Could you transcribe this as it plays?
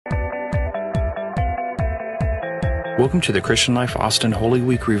Welcome to the Christian Life Austin Holy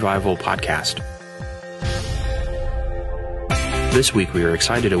Week Revival podcast. This week we are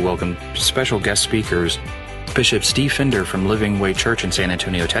excited to welcome special guest speakers, Bishop Steve Fender from Living Way Church in San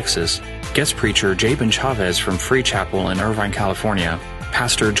Antonio, Texas, guest preacher Jabin Chavez from Free Chapel in Irvine, California,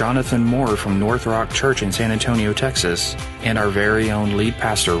 Pastor Jonathan Moore from North Rock Church in San Antonio, Texas, and our very own lead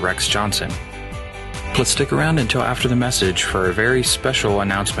pastor Rex Johnson. Let's stick around until after the message for a very special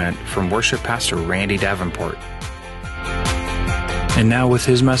announcement from worship pastor Randy Davenport. And now with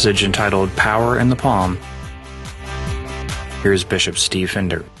his message entitled Power in the Palm, here's Bishop Steve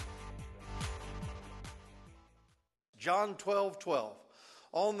Fender. John 12:12.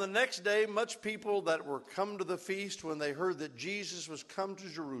 On the next day, much people that were come to the feast, when they heard that Jesus was come to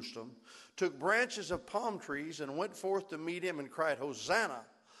Jerusalem, took branches of palm trees and went forth to meet him and cried, Hosanna!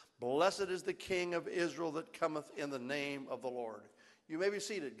 Blessed is the King of Israel that cometh in the name of the Lord. You may be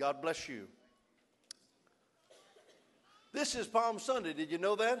seated. God bless you. This is Palm Sunday. Did you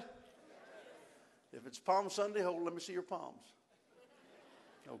know that? If it's Palm Sunday, let me see your palms.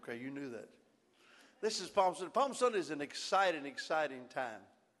 Okay, you knew that. This is Palm Sunday. Palm Sunday is an exciting time.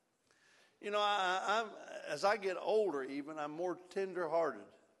 You know, as I get older even, I'm more tender-hearted.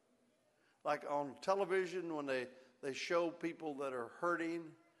 Like on television when they show people that are hurting,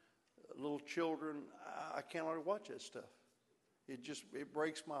 little children, I can't hardly watch that stuff. It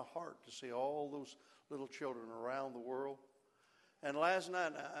breaks my heart to see all those little children around the world. And last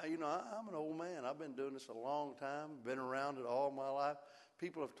night, I'm an old man. I've been doing this a long time, been around it all my life.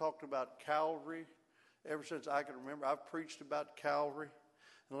 People have talked about Calvary ever since I can remember. I've preached about Calvary.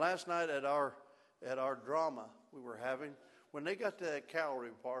 And last night at our drama we were having, when they got to that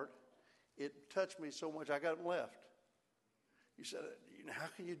Calvary part, it touched me so much I got left. You said, how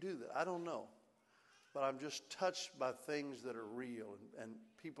can you do that? I don't know. But I'm just touched by things that are real and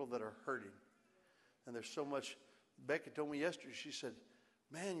people that are hurting. And there's so much. Becky told me yesterday, she said,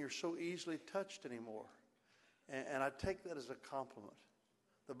 man, you're so easily touched anymore. And I take that as a compliment.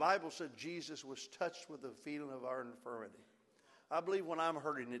 The Bible said Jesus was touched with the feeling of our infirmity. I believe when I'm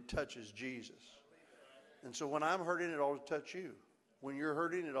hurting, it touches Jesus. And so when I'm hurting, it ought to touch you. When you're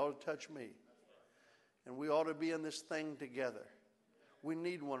hurting, it ought to touch me. And we ought to be in this thing together. We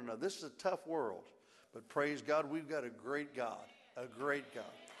need one another. This is a tough world. But praise God, we've got a great God. A great God.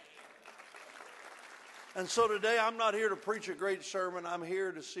 And so today, I'm not here to preach a great sermon. I'm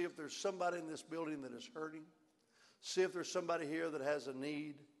here to see if there's somebody in this building that is hurting. See if there's somebody here that has a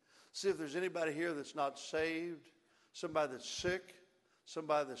need. See if there's anybody here that's not saved. Somebody that's sick.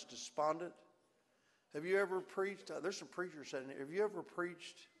 Somebody that's despondent. Have you ever preached? There's some preachers sitting here. Have you ever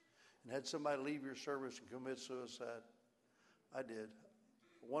preached and had somebody leave your service and commit suicide? I did.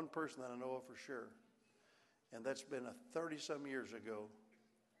 One person that I know of for sure. And that's been 30-some years ago.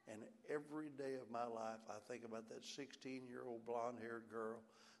 And every day of my life, I think about that 16-year-old blonde-haired girl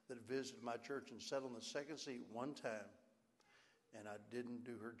that visited my church and sat on the second seat one time. And I didn't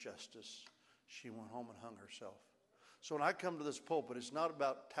do her justice. She went home and hung herself. So when I come to this pulpit, it's not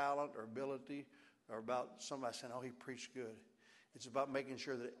about talent or ability or about somebody saying, oh, he preached good. It's about making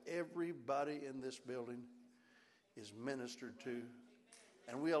sure that everybody in this building is ministered to.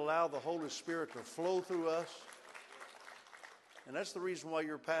 And we allow the Holy Spirit to flow through us. And that's the reason why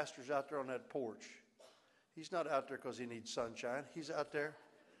your pastor's out there on that porch. He's not out there because he needs sunshine. He's out there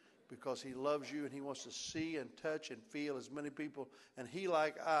because he loves you and he wants to see and touch and feel as many people. And he,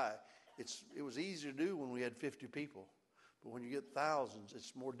 like it was easy to do when we had 50 people. But when you get thousands,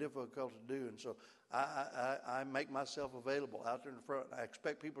 it's more difficult to do. And so I make myself available out there in the front. I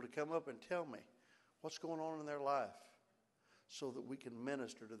expect people to come up and tell me what's going on in their life so that we can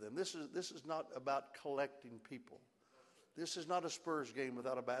minister to them. This is not about collecting people. This is not a Spurs game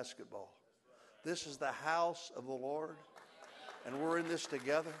without a basketball. This is the house of the Lord, and we're in this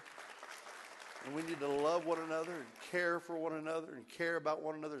together. And we need to love one another and care for one another and care about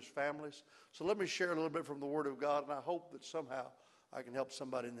one another's families. So let me share a little bit from the Word of God, and I hope that somehow I can help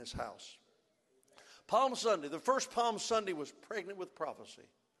somebody in this house. Palm Sunday, the first Palm Sunday was pregnant with prophecy.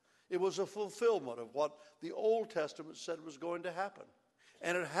 It was a fulfillment of what the Old Testament said was going to happen.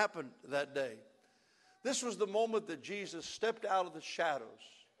 And it happened that day. This was the moment that Jesus stepped out of the shadows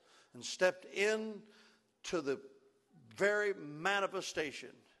and stepped into the very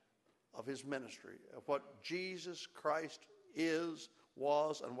manifestation of his ministry, of what Jesus Christ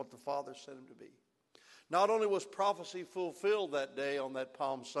was, and what the Father sent him to be. Not only was prophecy fulfilled that day on that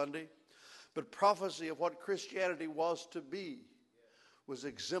Palm Sunday, but prophecy of what Christianity was to be was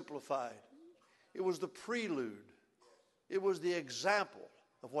exemplified. It was the prelude. It was the example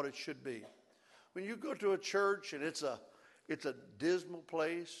of what it should be. When you go to a church and it's a dismal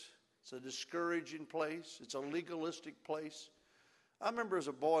place, It's a discouraging place. It's a legalistic place. I remember as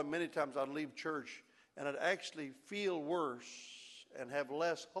a boy, many times I'd leave church and I'd actually feel worse and have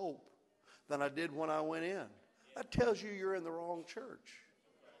less hope than I did when I went in. That tells you you're in the wrong church.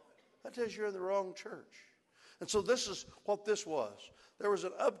 That tells you you're in the wrong church. And so this is what this was. There was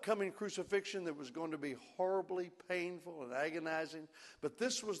an upcoming crucifixion that was going to be horribly painful and agonizing. But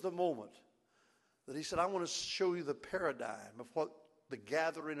this was the moment that he said, I want to show you the paradigm of what the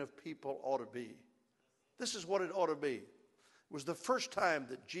gathering of people ought to be. This is what it ought to be. It was the first time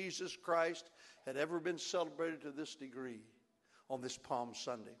that Jesus Christ had ever been celebrated to this degree on this Palm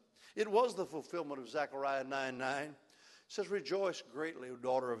Sunday. It was the fulfillment of Zechariah 9:9. It says, rejoice greatly, O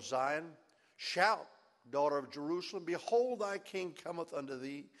daughter of Zion. Shout, daughter of Jerusalem. Behold, thy king cometh unto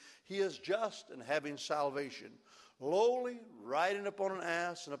thee. He is just and having salvation, lowly, riding upon an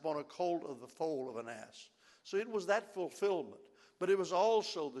ass, and upon a colt of the foal of an ass. So it was that fulfillment. But it was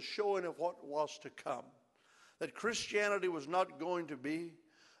also the showing of what was to come. That Christianity was not going to be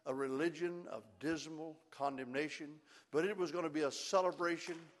a religion of dismal condemnation, but it was going to be a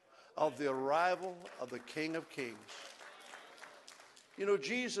celebration of the arrival of the King of Kings. You know,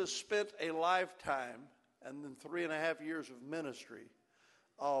 Jesus spent a lifetime and then 3.5 years of ministry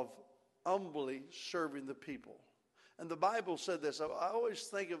of humbly serving the people. And the Bible said this. I always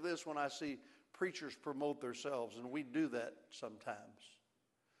think of this when I see preachers promote themselves, and we do that sometimes.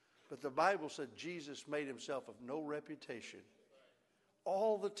 But the Bible said Jesus made himself of no reputation.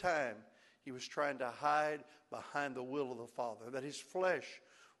 All the time he was trying to hide behind the will of the Father, that his flesh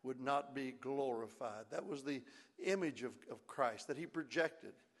would not be glorified. That was the image of Christ that he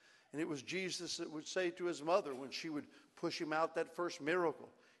projected. And it was Jesus that would say to his mother when she would push him out that first miracle,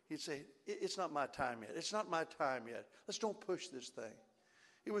 he'd say, it's not my time yet. It's not my time yet. Let's don't push this thing.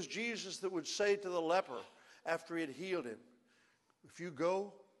 It was Jesus that would say to the leper after he had healed him, if you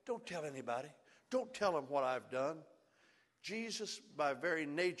go, don't tell anybody. Don't tell them what I've done. Jesus, by very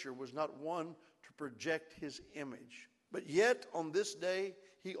nature, was not one to project his image. But yet, on this day,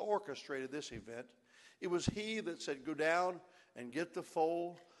 he orchestrated this event. It was he that said, go down and get the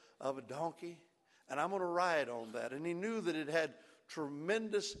foal of a donkey, and I'm going to ride on that. And he knew that it had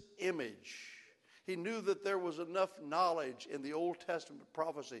tremendous image. He knew that there was enough knowledge in the Old Testament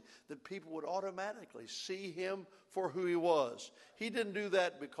prophecy that people would automatically see him for who he was. He didn't do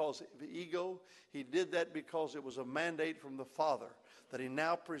that because of ego. He did that because it was a mandate from the Father that he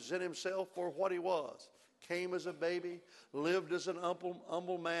now present himself for what he was. Came as a baby, lived as an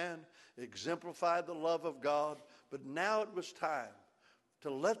humble man, exemplified the love of God. But now it was time to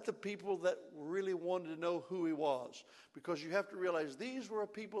let the people that really wanted to know who he was. Because you have to realize these were a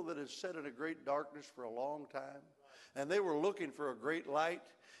people that had sat in a great darkness for a long time. And they were looking for a great light.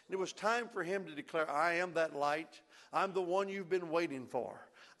 And it was time for him to declare, I am that light. I'm the one you've been waiting for.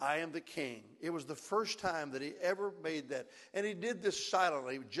 I am the king. It was the first time that he ever made that. And he did this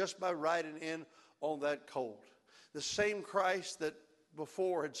silently just by riding in on that colt. The same Christ that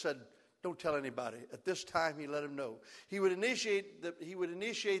before had said, don't tell anybody. At this time, he let him know. He would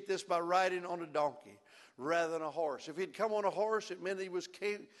initiate this by riding on a donkey rather than a horse. If he'd come on a horse, it meant he was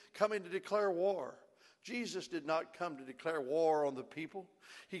coming to declare war. Jesus did not come to declare war on the people.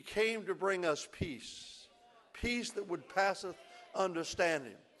 He came to bring us peace. Peace that would passeth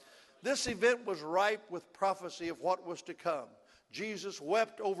understanding. This event was ripe with prophecy of what was to come. Jesus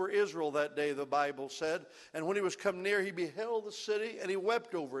wept over Israel that day, the Bible said. And when he was come near, he beheld the city, and he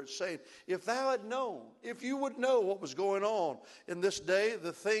wept over it, saying, if thou had known, if you would know what was going on in this day,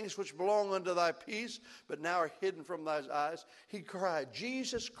 the things which belong unto thy peace, but now are hidden from thy eyes. He cried,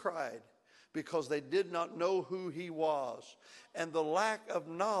 Jesus cried, because they did not know who he was. And the lack of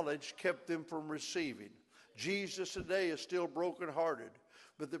knowledge kept them from receiving. Jesus today is still brokenhearted,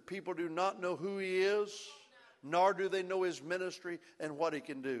 but the people do not know who he is, nor do they know his ministry and what he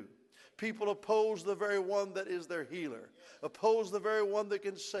can do. People oppose the very one that is their healer, oppose the very one that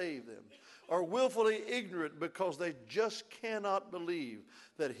can save them, are willfully ignorant because they just cannot believe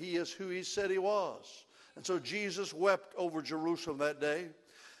that he is who he said he was. And so Jesus wept over Jerusalem that day.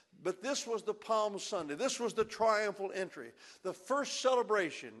 But this was the Palm Sunday. This was the triumphal entry, the first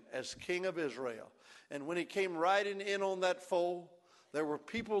celebration as King of Israel. And when he came riding in on that foal, there were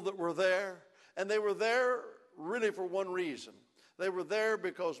people that were there, and they were there really for one reason. They were there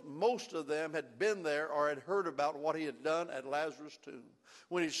because most of them had been there or had heard about what he had done at Lazarus' tomb.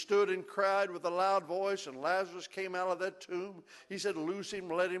 When he stood and cried with a loud voice and Lazarus came out of that tomb, he said, loose him,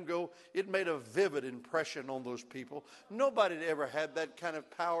 let him go. It made a vivid impression on those people. Nobody had ever had that kind of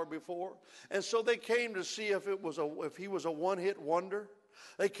power before. And so they came to see if he was a one-hit wonder.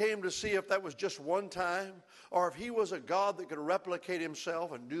 They came to see if that was just one time or if he was a God that could replicate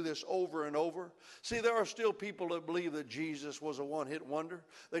himself and do this over and over. See, there are still people that believe that Jesus was a one-hit wonder,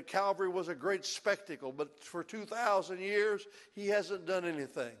 that Calvary was a great spectacle, but for 2,000 years, he hasn't done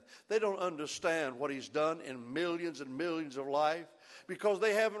anything. They don't understand what he's done in millions and millions of lives. Because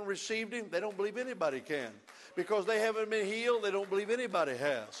they haven't received him, they don't believe anybody can. Because they haven't been healed, they don't believe anybody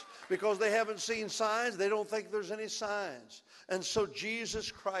has. Because they haven't seen signs, they don't think there's any signs. And so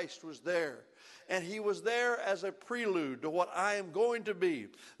Jesus Christ was there. And he was there as a prelude to what I am going to be.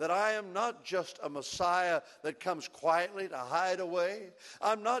 That I am not just a Messiah that comes quietly to hide away.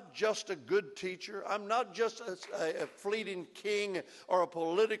 I'm not just a good teacher. I'm not just a fleeting king or a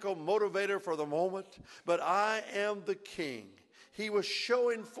political motivator for the moment. But I am the king. He was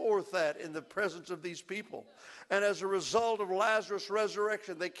showing forth that in the presence of these people. And as a result of Lazarus'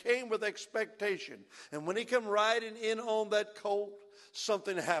 resurrection, they came with expectation. And when he came riding in on that colt,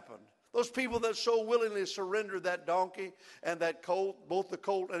 something happened. Those people that so willingly surrendered that donkey and that colt, both the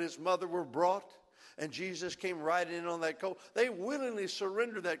colt and his mother were brought, and Jesus came riding in on that colt. They willingly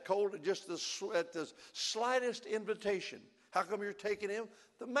surrendered that colt at just at the slightest invitation. How come you're taking him?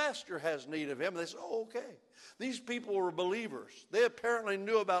 The master has need of him. They said, oh, okay. These people were believers. They apparently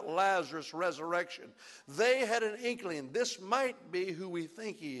knew about Lazarus' resurrection. They had an inkling. This might be who we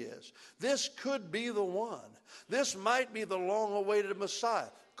think he is. This could be the one. This might be the long-awaited Messiah.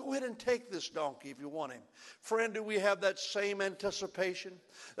 Go ahead and take this donkey if you want him. Friend, do we have that same anticipation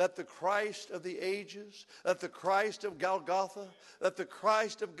that the Christ of the ages, that the Christ of Golgotha, that the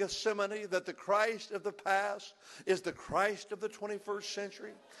Christ of Gethsemane, that the Christ of the past is the Christ of the 21st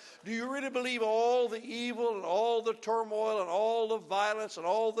century? Do you really believe all the evil and all the turmoil and all the violence and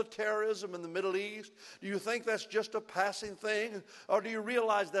all the terrorism in the Middle East? Do you think that's just a passing thing? Or do you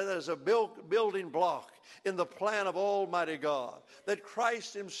realize that as a building block in the plan of Almighty God, that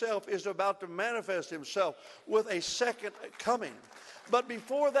Christ himself is about to manifest himself with a second coming? But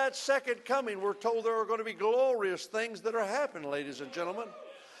before that second coming, we're told there are going to be glorious things that are happening, ladies and gentlemen.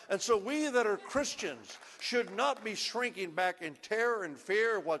 And so we that are Christians should not be shrinking back in terror and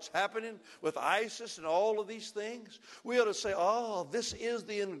fear of what's happening with ISIS and all of these things. We ought to say, oh, this is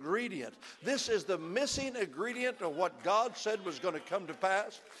the ingredient. This is the missing ingredient of what God said was going to come to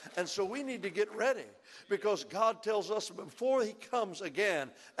pass. And so we need to get ready, because God tells us before he comes again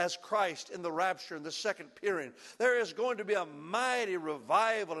as Christ in the rapture in the second period, there is going to be a mighty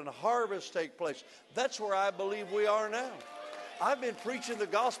revival and harvest take place. That's where I believe we are now. I've been preaching the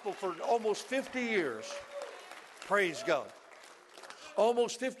gospel for almost 50 years. Praise God.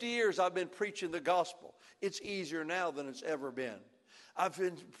 Almost 50 years I've been preaching the gospel. It's easier now than it's ever been. I've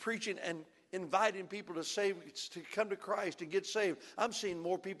been preaching and inviting people to come to Christ and get saved. I'm seeing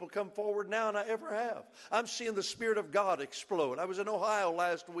more people come forward now than I ever have. I'm seeing the Spirit of God explode. I was in Ohio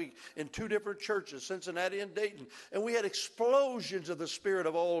last week in 2 different churches, Cincinnati and Dayton, and we had explosions of the Spirit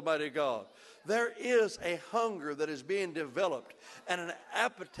of Almighty God. There is a hunger that is being developed and an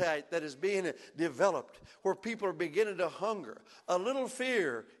appetite that is being developed where people are beginning to hunger. A little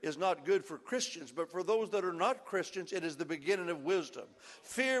fear is not good for Christians, but for those that are not Christians, it is the beginning of wisdom.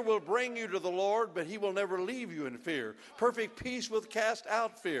 Fear will bring you to the Lord, but he will never leave you in fear. Perfect peace will cast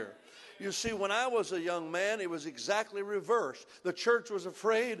out fear. You see, when I was a young man, it was exactly reversed. The church was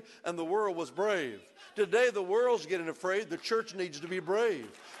afraid and the world was brave. Today, the world's getting afraid. The church needs to be brave.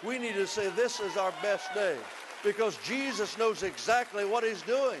 We need to say this is our best day, because Jesus knows exactly what he's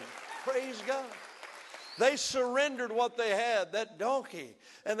doing. Praise God. They surrendered what they had. That donkey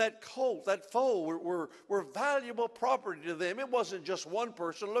and that colt, that foal were valuable property to them. It wasn't just one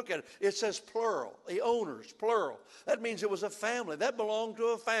person. Look at it. It says plural. The owners, plural. That means it was a family. That belonged to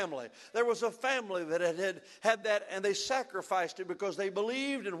a family. There was a family that had that, and they sacrificed it because they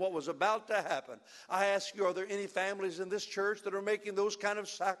believed in what was about to happen. I ask you, are there any families in this church that are making those kind of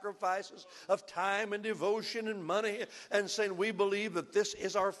sacrifices of time and devotion and money and saying, we believe that this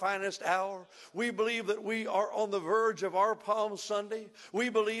is our finest hour? We believe that we are on the verge of our Palm Sunday. We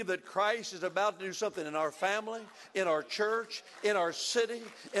believe that Christ is about to do something in our family, in our church, in our city,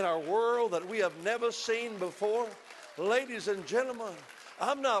 in our world that we have never seen before. Ladies and gentlemen,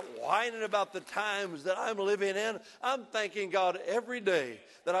 I'm not whining about the times that I'm living in. I'm thanking God every day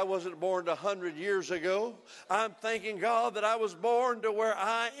that I wasn't born 100 years ago. I'm thanking God that I was born to where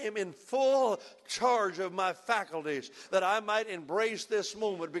I am in full charge of my faculties, that I might embrace this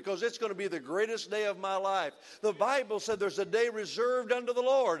moment, because it's going to be the greatest day of my life. The Bible said there's a day reserved unto the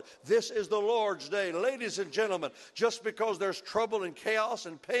Lord. This is the Lord's day. Ladies and gentlemen, just because there's trouble and chaos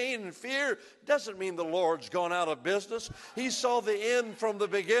and pain and fear doesn't mean the Lord's gone out of business. He saw the end from from the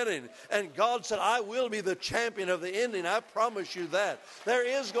beginning. And God said, I will be the champion of the ending. I promise you that. There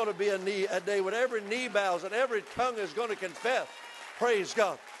is going to be a day when every knee bows and every tongue is going to confess. Praise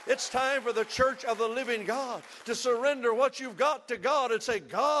God. It's time for the church of the living God to surrender what you've got to God and say,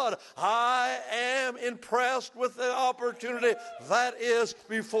 God, I am impressed with the opportunity that is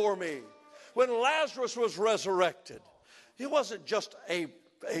before me. When Lazarus was resurrected, he wasn't just a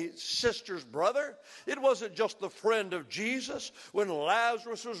sister's brother. It wasn't just the friend of Jesus. When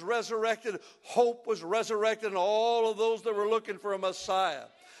Lazarus was resurrected, hope was resurrected, and all of those that were looking for a Messiah.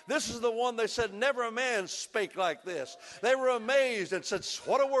 This is the one they said, never a man spake like this. They were amazed and said,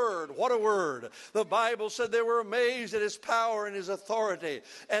 what a word, what a word. The Bible said they were amazed at his power and his authority.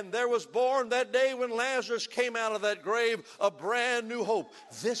 And there was born that day when Lazarus came out of that grave a brand new hope.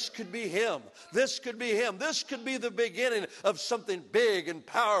 This could be him. This could be him. This could be the beginning of something big and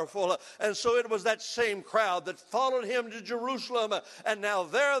powerful. And so it was that same crowd that followed him to Jerusalem. And now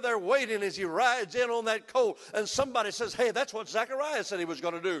they're waiting as he rides in on that colt. And somebody says, hey, that's what Zechariah said he was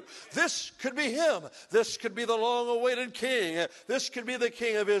going to do. This could be him. This could be the long-awaited king. This could be the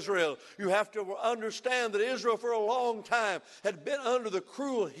king of Israel. You have to understand that Israel for a long time had been under the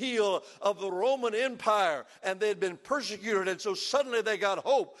cruel heel of the Roman Empire, and they had been persecuted, and so suddenly they got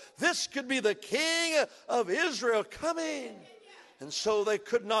hope. This could be the king of Israel coming. And so they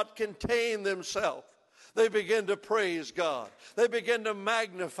could not contain themselves. They began to praise God. They began to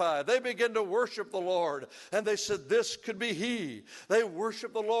magnify. They began to worship the Lord. And they said, this could be he. They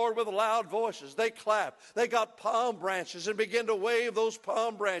worshiped the Lord with loud voices. They clapped. They got palm branches and began to wave. Those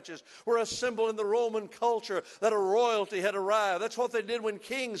palm branches were a symbol in the Roman culture that a royalty had arrived. That's what they did when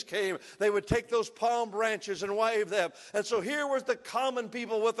kings came. They would take those palm branches and wave them. And so here was the common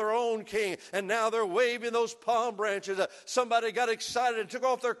people with their own king. And now they're waving those palm branches. Somebody got excited and took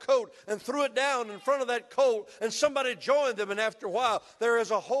off their coat and threw it down in front of that coat, and somebody joined them, and after a while there is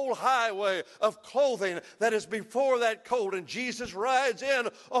a whole highway of clothing that is before that coat, and Jesus rides in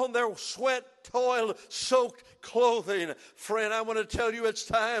on their sweat, toil, soaked clothing. Friend, I want to tell you it's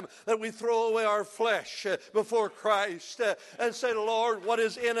time that we throw away our flesh before Christ and say, Lord, what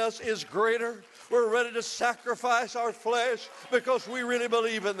is in us is greater. We're ready to sacrifice our flesh because we really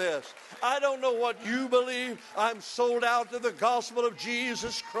believe in this. I don't know what you believe. I'm sold out to the gospel of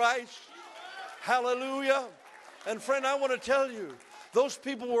Jesus Christ. Hallelujah. And friend, I want to tell you, those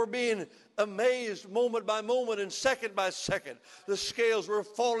people were being amazed moment by moment and second by second. The scales were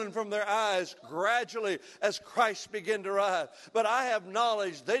falling from their eyes gradually as Christ began to rise. But I have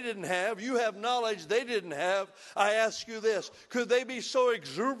knowledge they didn't have. You have knowledge they didn't have. I ask you this, could they be so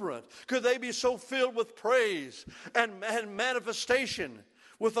exuberant? Could they be so filled with praise and manifestation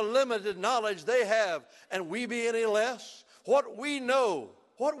with the limited knowledge they have, and we be any less? What we know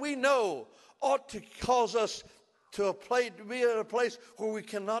ought to cause us to be in a place where we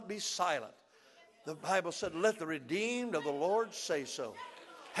cannot be silent. The Bible said, let the redeemed of the Lord say so.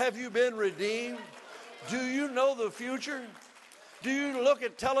 Have you been redeemed? Do you know the future? Do you look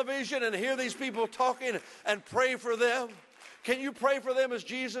at television and hear these people talking and pray for them? Can you pray for them as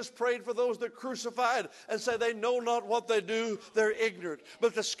Jesus prayed for those that crucified and say they know not what they do, they're ignorant.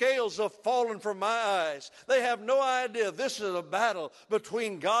 But the scales have fallen from my eyes. They have no idea this is a battle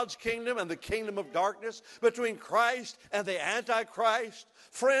between God's kingdom and the kingdom of darkness, between Christ and the Antichrist.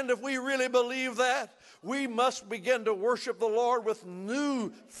 Friend, if we really believe that, we must begin to worship the Lord with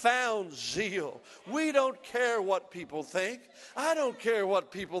newfound zeal. We don't care what people think. I don't care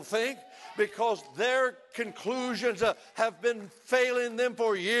what people think, because their conclusions have been failing them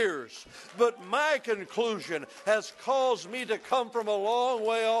for years. But my conclusion has caused me to come from a long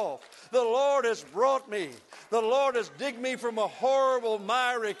way off. The Lord has brought me. The Lord has digged me from a horrible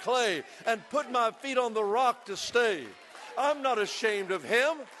miry clay and put my feet on the rock to stay. I'm not ashamed of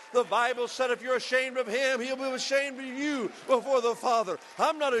him. The Bible said if you're ashamed of him, he'll be ashamed of you before the Father.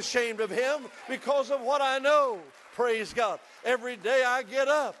 I'm not ashamed of him because of what I know. Praise God. Every day I get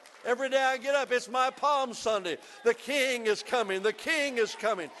up, it's my Palm Sunday. The King is coming. The King is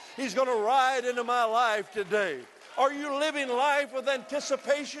coming. He's going to ride into my life today. Are you living life with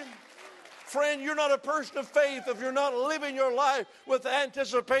anticipation? Friend, you're not a person of faith if you're not living your life with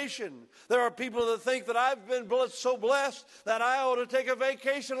anticipation. There are people that think that I've been so blessed that I ought to take a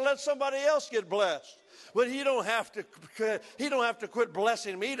vacation and let somebody else get blessed. But he don't have to quit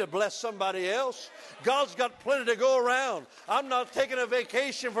blessing me to bless somebody else. God's got plenty to go around. I'm not taking a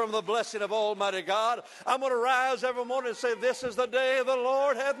vacation from the blessing of Almighty God. I'm going to rise every morning and say, this is the day the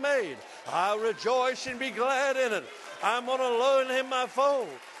Lord hath made. I'll rejoice and be glad in it. I'm going to loan him my fold.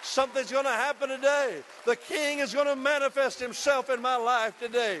 Something's going to happen today. The King is going to manifest himself in my life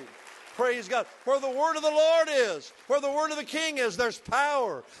today. Praise God. Where the word of the Lord is, where the word of the King is, there's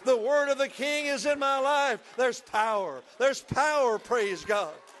power. The word of the King is in my life. There's power. There's power, praise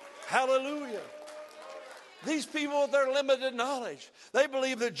God. Hallelujah. These people with their limited knowledge, they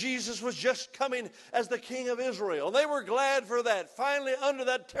believed that Jesus was just coming as the King of Israel. They were glad for that, finally under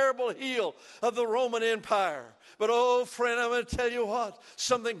that terrible heel of the Roman Empire. But oh, friend, I'm going to tell you what,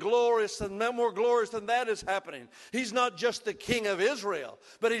 something glorious and more glorious than that is happening. He's not just the King of Israel,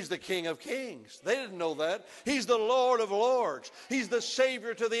 but he's the King of Kings. They didn't know that. He's the Lord of Lords. He's the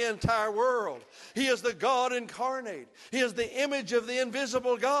Savior to the entire world. He is the God incarnate. He is the image of the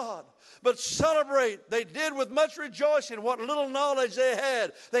invisible God. But celebrate, they did with much rejoicing what little knowledge they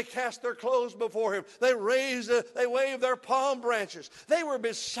had. They cast their clothes before him. They waved their palm branches. They were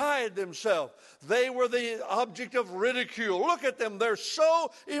beside themselves. They were the object of ridicule. Look at them, they're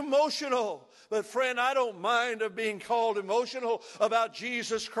so emotional. But friend, I don't mind of being called emotional about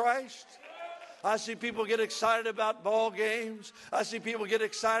Jesus Christ. I see people get excited about ball games. I see people get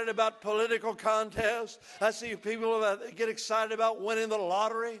excited about political contests. I see people get excited about winning the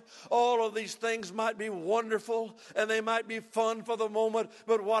lottery. All of these things might be wonderful and they might be fun for the moment,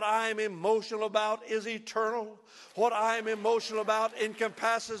 but what I'm emotional about is eternal. What I'm emotional about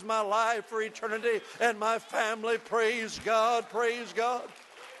encompasses my life for eternity and my family. Praise God, praise God.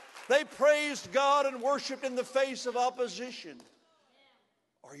 They praised God and worshiped in the face of opposition.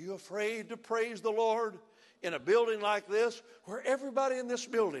 Are you afraid to praise the Lord in a building like this where everybody in this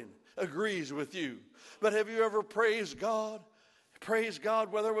building agrees with you? But have you ever praised God? Praised God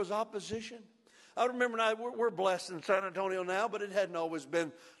where there was opposition? I remember we're blessed in San Antonio now, but it hadn't always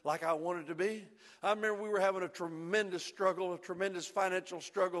been like I wanted to be. I remember we were having a tremendous struggle, a tremendous financial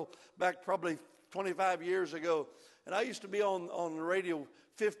struggle back probably 25 years ago. And I used to be on the radio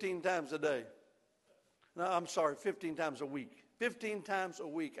 15 times a day. No, I'm sorry, 15 times a week. 15 times a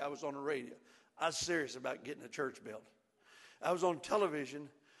week I was on the radio. I was serious about getting a church built. I was on television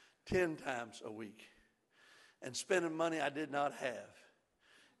 10 times a week and spending money I did not have.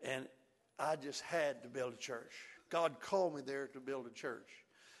 And I just had to build a church. God called me there to build a church.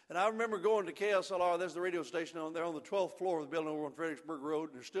 And I remember going to KSLR, there's the radio station there on the 12th floor of the building over on Fredericksburg Road,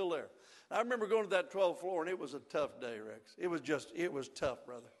 and they're still there. And I remember going to that 12th floor, and it was a tough day, Rex. It was tough,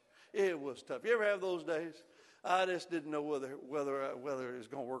 brother. It was tough. You ever have those days? I just didn't know whether it was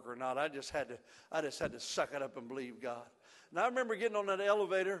going to work or not. I just had to suck it up and believe God. And I remember getting on that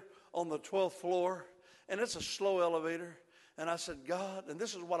elevator on the 12th floor, and it's a slow elevator. And I said, God, and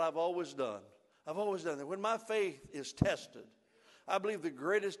this is what I've always done. I've always done that. When my faith is tested, I believe the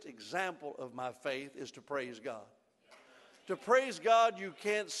greatest example of my faith is to praise God. To praise God you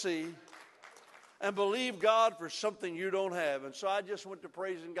can't see, and believe God for something you don't have. And so I just went to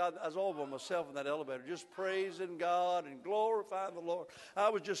praising God. I was all by myself in that elevator, just praising God and glorifying the Lord. I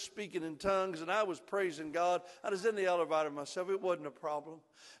was just speaking in tongues, and I was praising God. I was in the elevator myself. It wasn't a problem.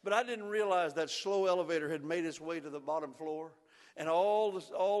 But I didn't realize that slow elevator had made its way to the bottom floor. And all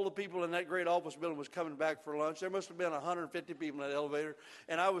the people in that great office building was coming back for lunch. There must have been 150 people in that elevator.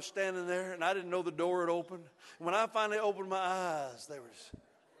 And I was standing there, and I didn't know the door had opened. When I finally opened my eyes, there was...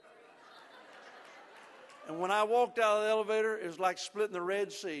 And when I walked out of the elevator, it was like splitting the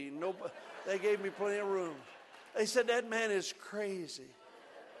Red Sea. They gave me plenty of room. They said, that man is crazy.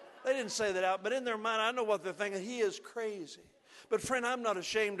 They didn't say that out, but in their mind, I know what they're thinking. He is crazy. But friend, I'm not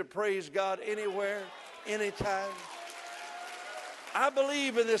ashamed to praise God anywhere, anytime. I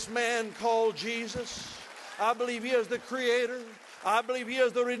believe in this man called Jesus. I believe he is the Creator. I believe he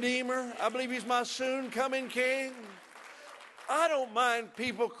is the Redeemer. I believe he's my soon-coming King. I don't mind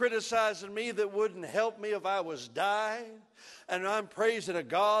people criticizing me that wouldn't help me if I was dying. And I'm praising a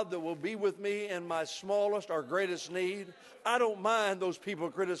God that will be with me in my smallest or greatest need. I don't mind those people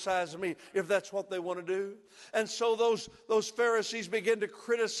criticizing me if that's what they want to do. And so those Pharisees began to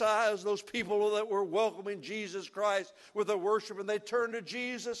criticize those people that were welcoming Jesus Christ with their worship. And they turned to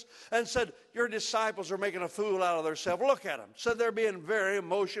Jesus and said, your disciples are making a fool out of themselves. Look at them. Said they're being very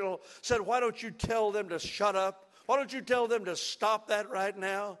emotional. Said, why don't you tell them to shut up? Why don't you tell them to stop that right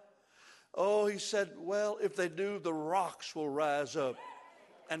now? Oh, he said, well, if they do, the rocks will rise up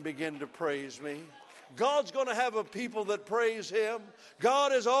and begin to praise me. God's going to have a people that praise him.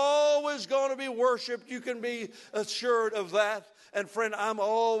 God is always going to be worshiped. You can be assured of that. And friend, I'm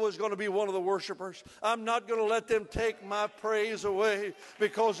always going to be one of the worshipers. I'm not going to let them take my praise away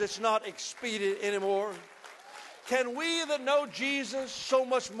because it's not expedient anymore. Can we that know Jesus so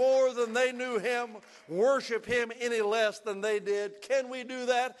much more than they knew him worship him any less than they did? Can we do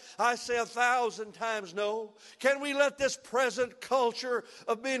that? I say 1,000 times no. Can we let this present culture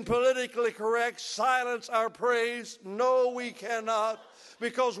of being politically correct silence our praise? No, we cannot.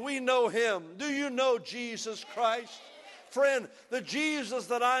 because we know him. Do you know Jesus Christ? Friend, the Jesus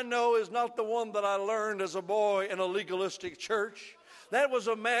that I know is not the one that I learned as a boy in a legalistic church. That was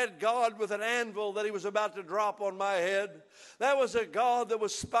a mad God with an anvil that he was about to drop on my head. That was a God that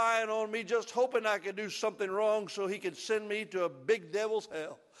was spying on me, just hoping I could do something wrong so he could send me to a big devil's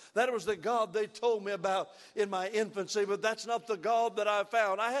hell. That was the God they told me about in my infancy, but that's not the God that I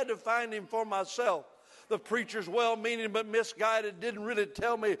found. I had to find him for myself. The preachers, well-meaning but misguided, didn't really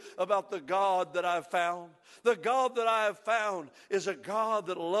tell me about the God that I found. The God that I have found is a God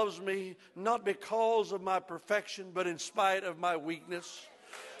that loves me, not because of my perfection, but in spite of my weakness.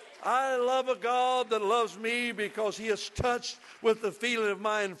 I love a God that loves me because he is touched with the feeling of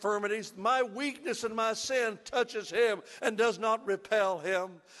my infirmities. My weakness and my sin touches him and does not repel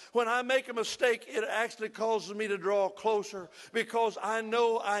him. When I make a mistake, it actually causes me to draw closer because I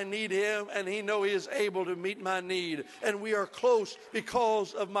know I need him and he knows he is able to meet my need. And we are close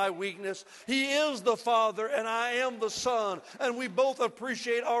because of my weakness. He is the Father and I am the Son, and we both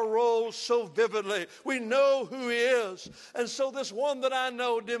appreciate our roles so vividly. We know who he is. And so this one that I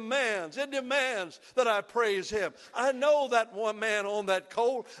know demands that I praise him. I know that one man on that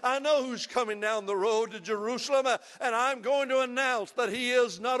colt. I know who's coming down the road to Jerusalem, and I'm going to announce that he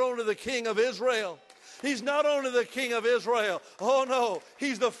is not only the King of Israel. He's not only the King of Israel. Oh no,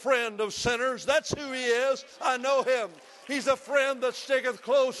 he's the friend of sinners. That's who he is. I know him. He's a friend that sticketh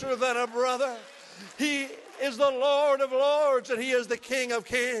closer than a brother. He is the Lord of lords, and he is the King of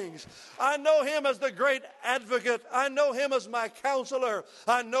kings. I know him as the great advocate. I know him as my counselor.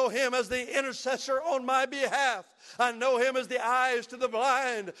 I know him as the intercessor on my behalf. I know him as the eyes to the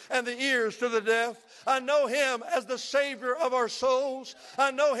blind and the ears to the deaf. I know him as the Savior of our souls.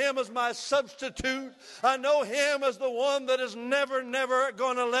 I know him as my substitute. I know him as the one that is never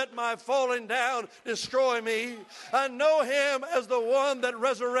going to let my falling down destroy me. I know him as the one that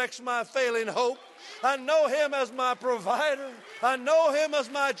resurrects my failing hope. I know him as my provider. I know him as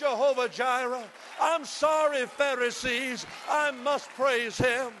my Jehovah Jireh. I'm sorry, Pharisees. I must praise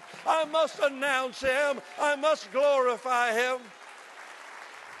him. I must announce him. I must glorify him.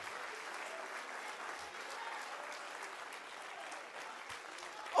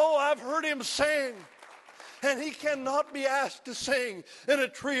 Oh, I've heard him sing. And he cannot be asked to sing in a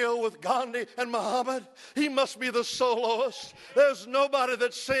trio with Gandhi and Muhammad. He must be the soloist. There's nobody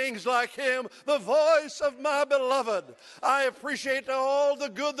that sings like him, the voice of my beloved. I appreciate all the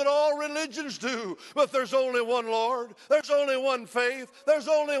good that all religions do, but there's only one Lord. There's only one faith. There's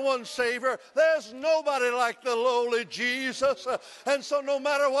only one Savior. There's nobody like the lowly Jesus. And so no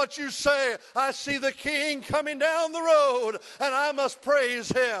matter what you say, I see the King coming down the road, and I must praise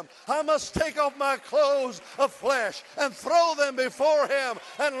him. I must take off my clothes of flesh and throw them before him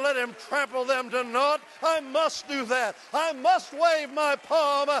and let him trample them to naught. I must do that. I must wave my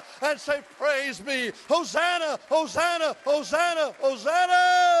palm and say, praise me. Hosanna, Hosanna, Hosanna,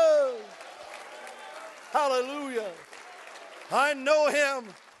 Hosanna. Hallelujah. I know him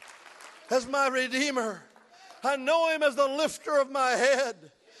as my Redeemer. I know him as the lifter of my head.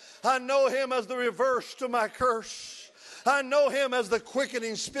 I know him as the reverse to my curse. I know him as the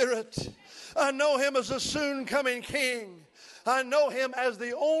quickening Spirit. I know him as a soon coming King. I know him as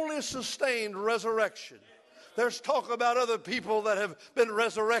the only sustained resurrection. There's talk about other people that have been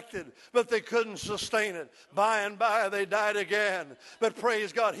resurrected, but they couldn't sustain it. By and by, they died again. But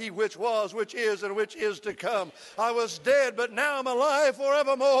praise God, he which was, which is, and which is to come. I was dead, but now I'm alive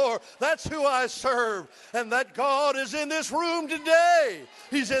forevermore. That's who I serve. And that God is in this room today.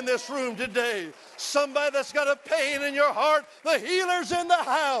 He's in this room today. Somebody that's got a pain in your heart, the healer's in the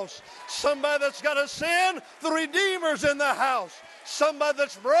house. Somebody that's got a sin, the Redeemer's in the house. Somebody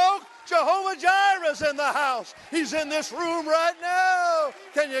that's broke, Jehovah Jireh's in the house. He's in this room right now.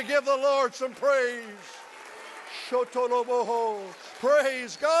 Can you give the Lord some praise? Shotoloboho.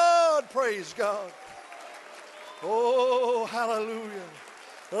 Praise God, praise God. Oh, hallelujah.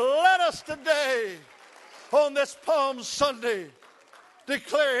 Let us today, on this Palm Sunday,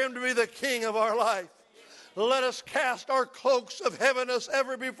 declare him to be the King of our life. Let us cast our cloaks of heaviness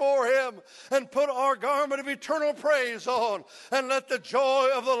ever before him and put our garment of eternal praise on. And let the joy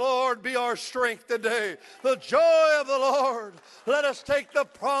of the Lord be our strength today. The joy of the Lord. Let us take the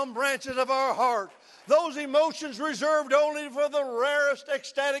palm branches of our heart Those emotions reserved only for the rarest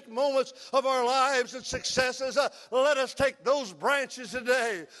ecstatic moments of our lives and successes. Let us take those branches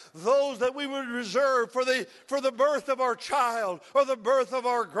today, those that we would reserve for the birth of our child or the birth of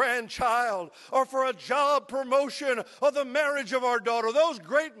our grandchild or for a job promotion or the marriage of our daughter, those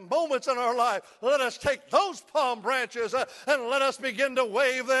great moments in our life. Let us take those palm branches and let us begin to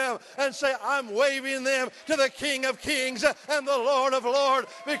wave them and say, I'm waving them to the King of Kings and the Lord of Lords,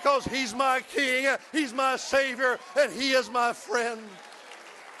 because He's my King, He's my Savior, and He is my friend.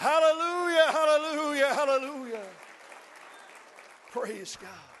 Hallelujah, hallelujah, hallelujah. Praise God.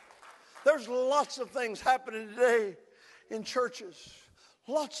 There's lots of things happening today in churches.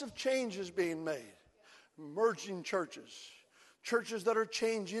 Lots of changes being made. Merging churches. Churches that are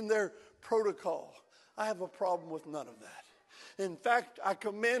changing their protocol. I have a problem with none of that. In fact, I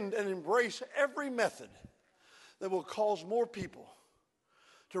commend and embrace every method that will cause more people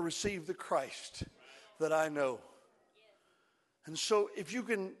to receive the Christ that I know. And so if you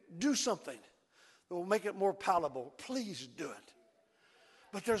can do something that will make it more palatable, please do it.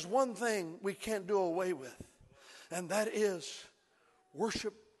 But there's one thing we can't do away with, and that is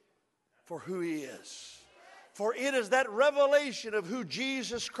worship for who He is. For it is that revelation of who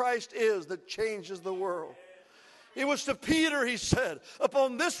Jesus Christ is that changes the world. It was to Peter, He said,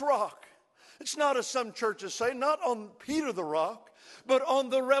 upon this rock. It's not as some churches say, not on Peter the rock, but on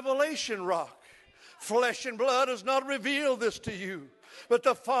the revelation rock. Flesh and blood has not revealed this to you, but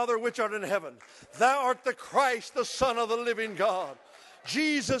the Father which art in heaven. Thou art the Christ, the Son of the living God.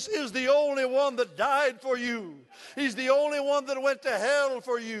 Jesus is the only one that died for you. He's the only one that went to hell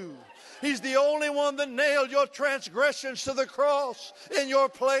for you. He's the only one that nailed your transgressions to the cross in your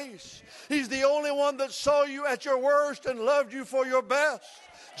place. He's the only one that saw you at your worst and loved you for your best.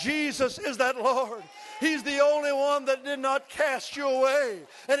 Jesus is that Lord. He's the only one that did not cast you away.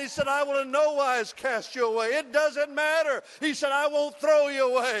 And He said, I will in no wise cast you away. It doesn't matter. He said, I won't throw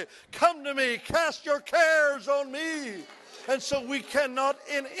you away. Come to me. Cast your cares on me. And so we cannot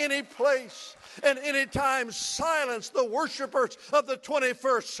in any place and any time silence the worshipers of the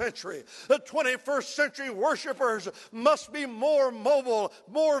 21st century. The 21st century worshipers must be more mobile,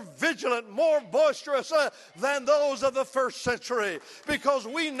 more vigilant, more boisterous than those of the first century, because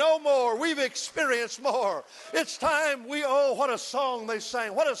we know more, we've experienced more. It's time what a song they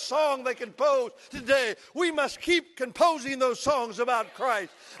sang, what a song they composed today. We must keep composing those songs about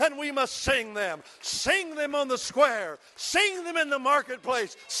Christ, and we must sing them. Sing them on the square, sing them in the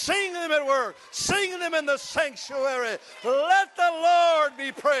marketplace, sing them at work, sing them in the sanctuary. Let the Lord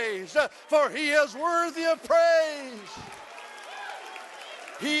be praised, for He is worthy of praise.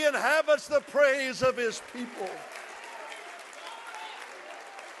 He inhabits the praise of His people.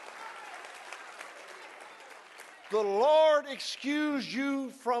 The Lord excused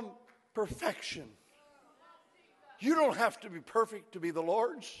you from perfection. You don't have to be perfect to be the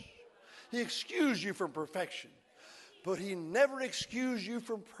Lord's. He excused you from perfection, but He never excused you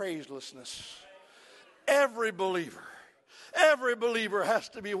from praiselessness. Every believer has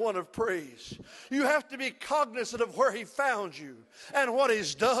to be one of praise. You have to be cognizant of where He found you and what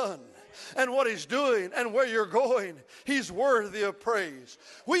He's done and what He's doing and where you're going. He's worthy of praise.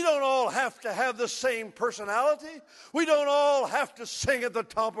 We don't all have to have the same personality. We don't all have to sing at the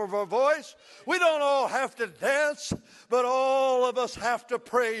top of our voice. We don't all have to dance, but all of us have to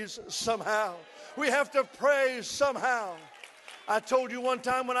praise somehow. We have to praise somehow. I told you one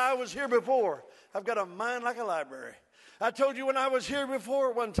time when I was here before, I've got a mind like a library. I told you when I was here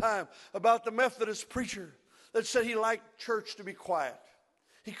before one time about the Methodist preacher that said he liked church to be quiet.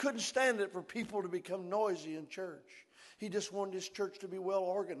 He couldn't stand it for people to become noisy in church. He just wanted his church to be well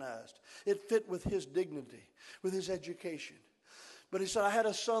organized. It fit with his dignity, with his education. But he said, I had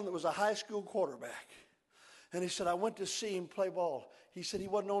a son that was a high school quarterback. And he said, I went to see him play ball. He said he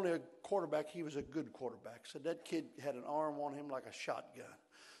wasn't only a quarterback, he was a good quarterback. Said that kid had an arm on him like a shotgun.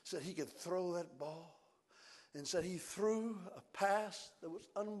 Said he could throw that ball. And said he threw a pass that was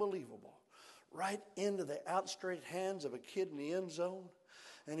unbelievable right into the outstretched hands of a kid in the end zone.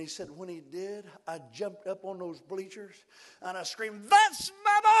 And he said when he did, I jumped up on those bleachers and I screamed, that's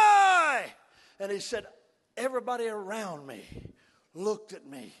my boy! And he said everybody around me looked at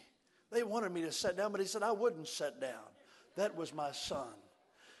me. They wanted me to sit down, but he said I wouldn't sit down. That was my son.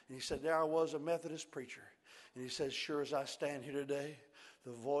 And he said there I was, a Methodist preacher. And he says, sure as I stand here today,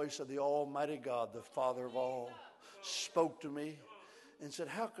 the voice of the Almighty God, the Father of all, spoke to me and said,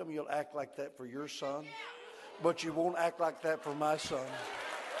 how come you'll act like that for your son, but you won't act like that for my son?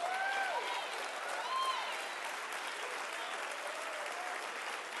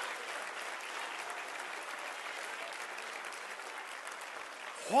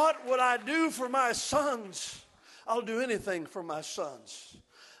 What would I do for my sons? I'll do anything for my sons.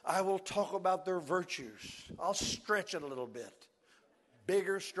 I will talk about their virtues. I'll stretch it a little bit.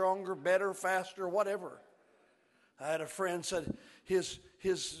 Bigger, stronger, better, faster, whatever. I had a friend said his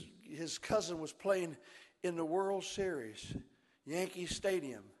cousin was playing in the World Series, Yankee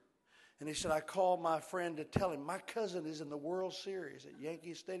Stadium. And he said, I called my friend to tell him, my cousin is in the World Series at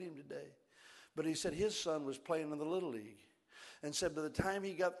Yankee Stadium today. But he said his son was playing in the Little League. And said by the time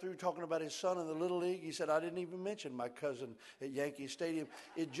he got through talking about his son in the Little League, he said, I didn't even mention my cousin at Yankee Stadium.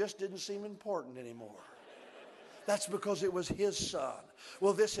 It just didn't seem important anymore. That's because it was his son.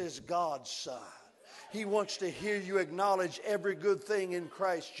 Well, this is God's son. He wants to hear you acknowledge every good thing in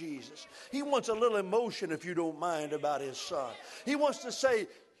Christ Jesus. He wants a little emotion, if you don't mind, about his son. He wants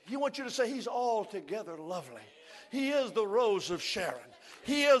you to say he's altogether lovely. He is the rose of Sharon.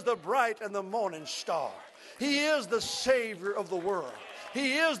 He is the bright and the morning star. He is the Savior of the world.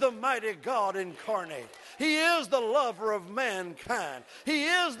 He is the mighty God incarnate. He is the lover of mankind. He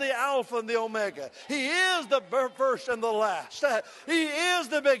is the Alpha and the Omega. He is the first and the last. He is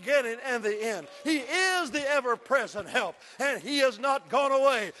the beginning and the end. He is the ever-present help. And He has not gone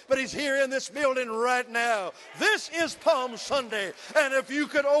away, but He's here in this building right now. This is Palm Sunday. And if you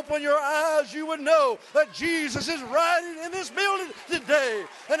could open your eyes, you would know that Jesus is riding in this building today.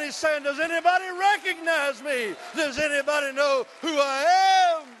 And He's saying, does anybody recognize me? Does anybody know who I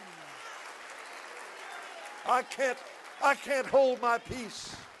am? I can't hold my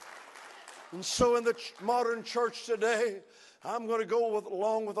peace. And so in the modern church today, I'm going to go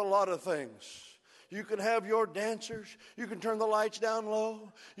along with a lot of things. You can have your dancers. You can turn the lights down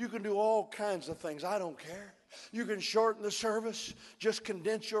low. You can do all kinds of things. I don't care. You can shorten the service. Just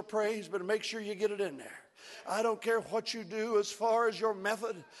condense your praise, but make sure you get it in there. I don't care what you do as far as your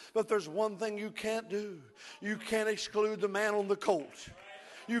method, but there's one thing you can't do. You can't exclude the man on the colt.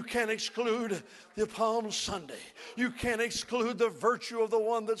 You can't exclude the Palm Sunday. You can't exclude the virtue of the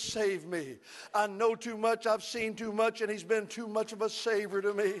one that saved me. I know too much, I've seen too much, and He's been too much of a Savior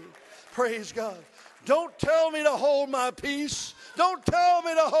to me. Praise God. Don't tell me to hold my peace. Don't tell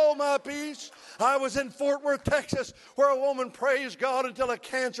me to hold my peace. I was in Fort Worth, Texas, where a woman praised God until a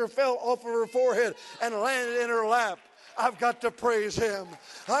cancer fell off of her forehead and landed in her lap. I've got to praise Him.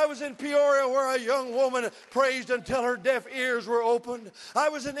 I was in Peoria where a young woman praised until her deaf ears were opened. I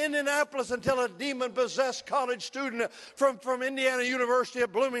was in Indianapolis until a demon-possessed college student from Indiana University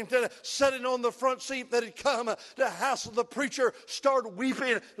at Bloomington, sitting on the front seat that had come to hassle the preacher, started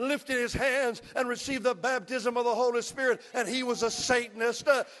weeping, lifting his hands, and received the baptism of the Holy Spirit, and he was a Satanist.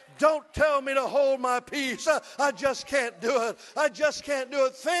 Don't tell me to hold my peace. I just can't do it. I just can't do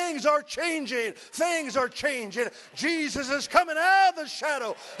it. Things are changing. Things are changing. Jesus is coming out of the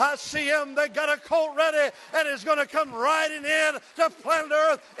shadow. I see Him. They got a colt ready, and He's going to come riding in to planet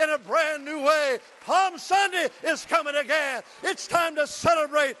Earth in a brand new way. Palm Sunday is coming again. It's time to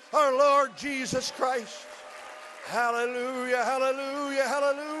celebrate our Lord Jesus Christ. Hallelujah, hallelujah,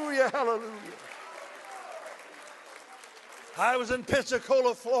 hallelujah, hallelujah. I was in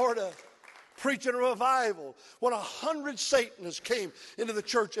Pensacola, Florida, preaching a revival when 100 Satanists came into the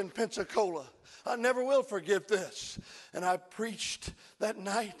church in Pensacola. I never will forget this. And I preached that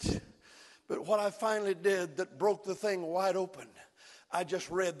night. But what I finally did that broke the thing wide open, I just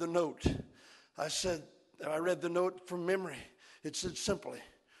read the note. I read the note from memory. It said simply,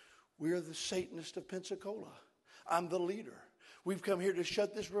 we are the Satanists of Pensacola. I'm the leader. We've come here to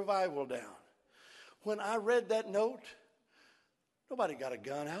shut this revival down. When I read that note, nobody got a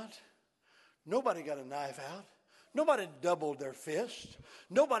gun out. Nobody got a knife out. Nobody doubled their fist.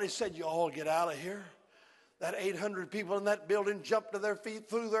 Nobody said, you all get out of here. That 800 people in that building jumped to their feet,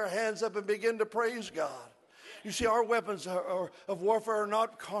 threw their hands up, and began to praise God. You see, our weapons of warfare are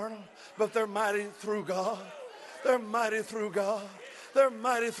not carnal, but they're mighty through God. They're mighty through God. They're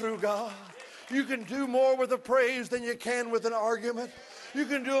mighty through God. You can do more with a praise than you can with an argument. You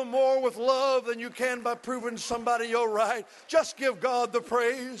can do more with love than you can by proving somebody you're right. Just give God the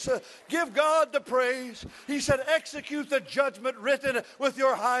praise. Give God the praise. He said, execute the judgment written with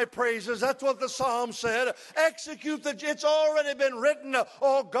your high praises. That's what the Psalm said. It's already been written.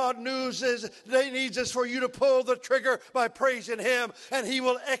 All God needs is for you to pull the trigger by praising Him, and He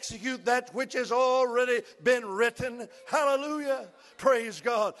will execute that which has already been written. Hallelujah. Praise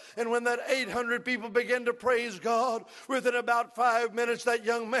God. And when that 800 people began to praise God, within about 5 minutes, that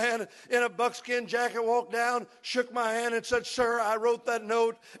young man in a buckskin jacket walked down, shook my hand and said, sir, I wrote that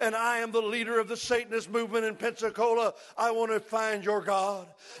note, and I am the leader of the Satanist movement in Pensacola. I want to find your God.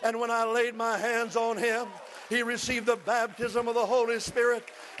 And when I laid my hands on him, He received the baptism of the Holy Spirit.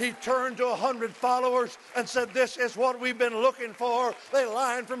 He turned to 100 followers and said, this is what we've been looking for. They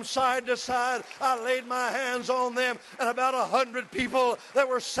lined from side to side. I laid my hands on them, and about 100 people that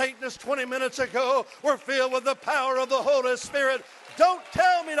were Satanists 20 minutes ago were filled with the power of the Holy Spirit. Don't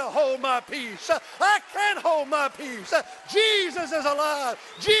tell me to hold my peace. I can't hold my peace. Jesus is alive.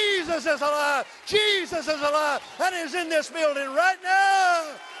 Jesus is alive. Jesus is alive. And He's in this building right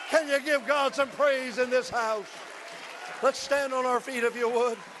now. Can you give God some praise in this house? Let's stand on our feet if you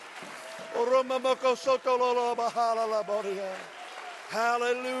would.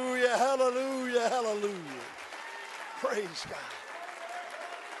 Hallelujah, hallelujah, hallelujah. Praise God.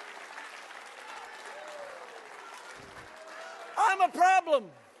 I'm a problem.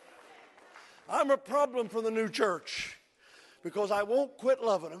 I'm a problem for the new church because I won't quit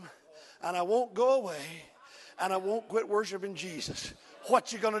loving Him, and I won't go away, and I won't quit worshiping Jesus.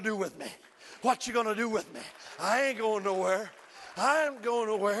 What you going to do with me? What you going to do with me? I ain't going nowhere. I ain't going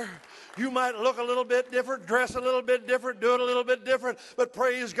nowhere. You might look a little bit different, dress a little bit different, do it a little bit different, but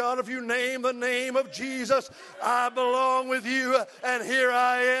praise God, if you name the name of Jesus, I belong with you, and here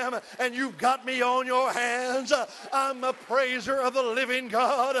I am, and you've got me on your hands. I'm a praiser of the living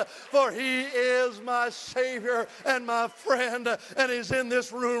God, for He is my Savior and my friend, and He's in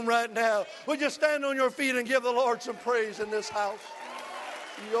this room right now. Would you stand on your feet and give the Lord some praise in this house?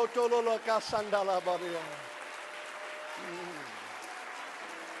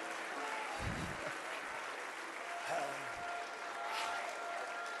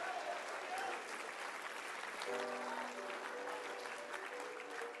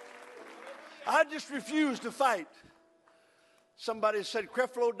 I just refuse to fight. Somebody said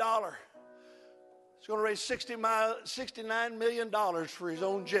Creflo Dollar is going to raise $69 million for his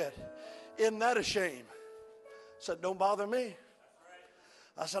own jet. Isn't that a shame? I said, don't bother me.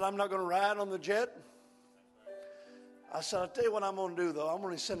 I said, I'm not going to ride on the jet. I said, I'll tell you what I'm going to do, though. I'm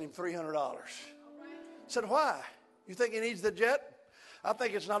going to send him $300. I said, why? You think he needs the jet? I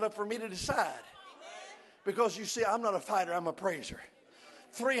think it's not up for me to decide. Because, you see, I'm not a fighter. I'm a praiser.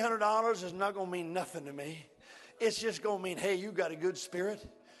 $300 is not going to mean nothing to me. It's just going to mean, hey, you got a good spirit.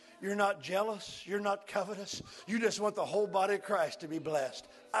 You're not jealous. You're not covetous. You just want the whole body of Christ to be blessed.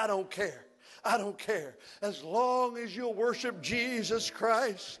 I don't care. I don't care. As long as you'll worship Jesus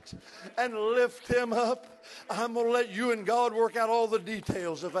Christ and lift Him up, I'm going to let you and God work out all the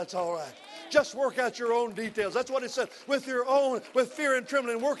details, if that's all right. Just work out your own details. That's what it said. With fear and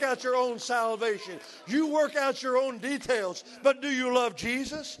trembling, work out your own salvation. You work out your own details. But do you love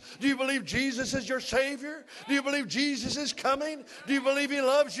Jesus? Do you believe Jesus is your Savior? Do you believe Jesus is coming? Do you believe He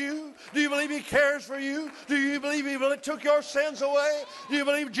loves you? Do you believe He cares for you? Do you believe He took your sins away? Do you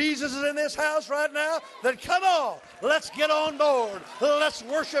believe Jesus is in this house right now? Then come on. Let's get on board. Let's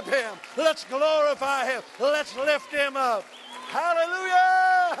worship Him. Let's glorify Him. Let's lift Him up.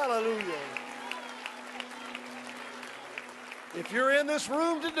 Hallelujah. Hallelujah. If you're in this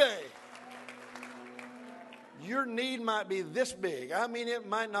room today, your need might be this big. I mean, it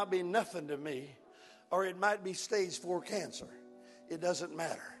might not be nothing to me, or it might be stage 4 cancer. It doesn't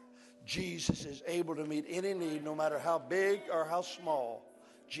matter. Jesus is able to meet any need, no matter how big or how small.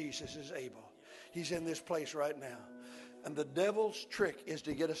 Jesus is able. He's in this place right now. And the devil's trick is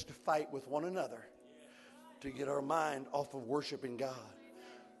to get us to fight with one another, to get our mind off of worshiping God.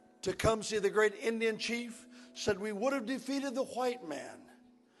 Tecumseh, the great Indian chief, said we would have defeated the white man,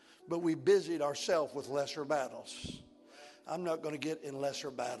 but we busied ourselves with lesser battles. I'm not going to get in lesser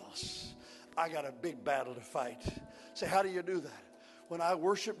battles. I got a big battle to fight. Say, how do you do that? When I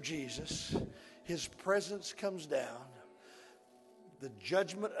worship Jesus, His presence comes down. The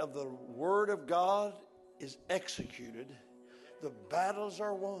judgment of the Word of God is executed. The battles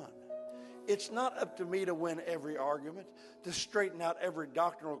are won. It's not up to me to win every argument, to straighten out every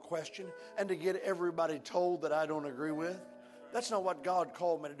doctrinal question, and to get everybody told that I don't agree with. That's not what God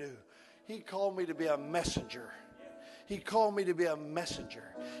called me to do. He called me to be a messenger. He called me to be a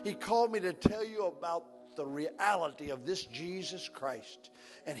messenger. He called me to tell you about the reality of this Jesus Christ.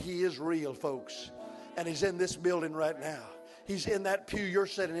 And He is real, folks. And He's in this building right now. He's in that pew you're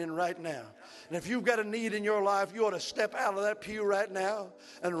sitting in right now. And if you've got a need in your life, you ought to step out of that pew right now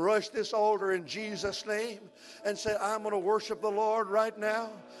and rush this altar in Jesus' name and say, I'm going to worship the Lord right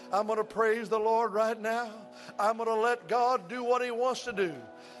now. I'm going to praise the Lord right now. I'm going to let God do what He wants to do.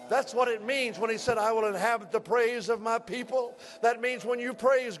 That's what it means when He said, I will inhabit the praise of my people. That means when you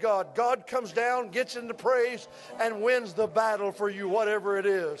praise God, God comes down, gets into praise, and wins the battle for you, whatever it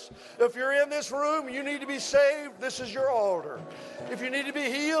is. If you're in this room, you need to be saved, this is your altar. altar. If you need to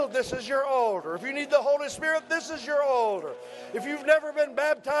be healed, this is your altar. If you need the Holy Spirit, this is your altar. If you've never been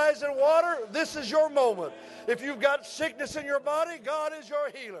baptized in water, this is your moment. If you've got sickness in your body, God is your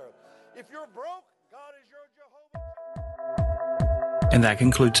healer. If you're broke, God is your Jehovah. And that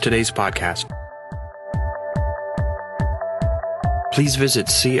concludes today's podcast. Please visit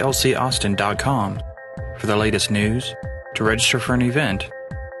clcaustin.com for the latest news, to register for an event,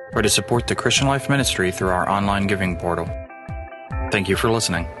 or to support the Christian Life Ministry through our online giving portal. Thank you for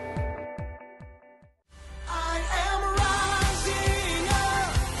listening.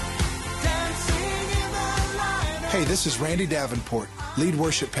 Hey, this is Randy Davenport, lead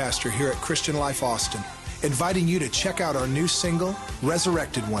worship pastor here at Christian Life Austin, inviting you to check out our new single,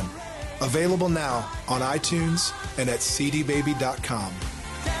 Resurrected One, available now on iTunes and at cdbaby.com.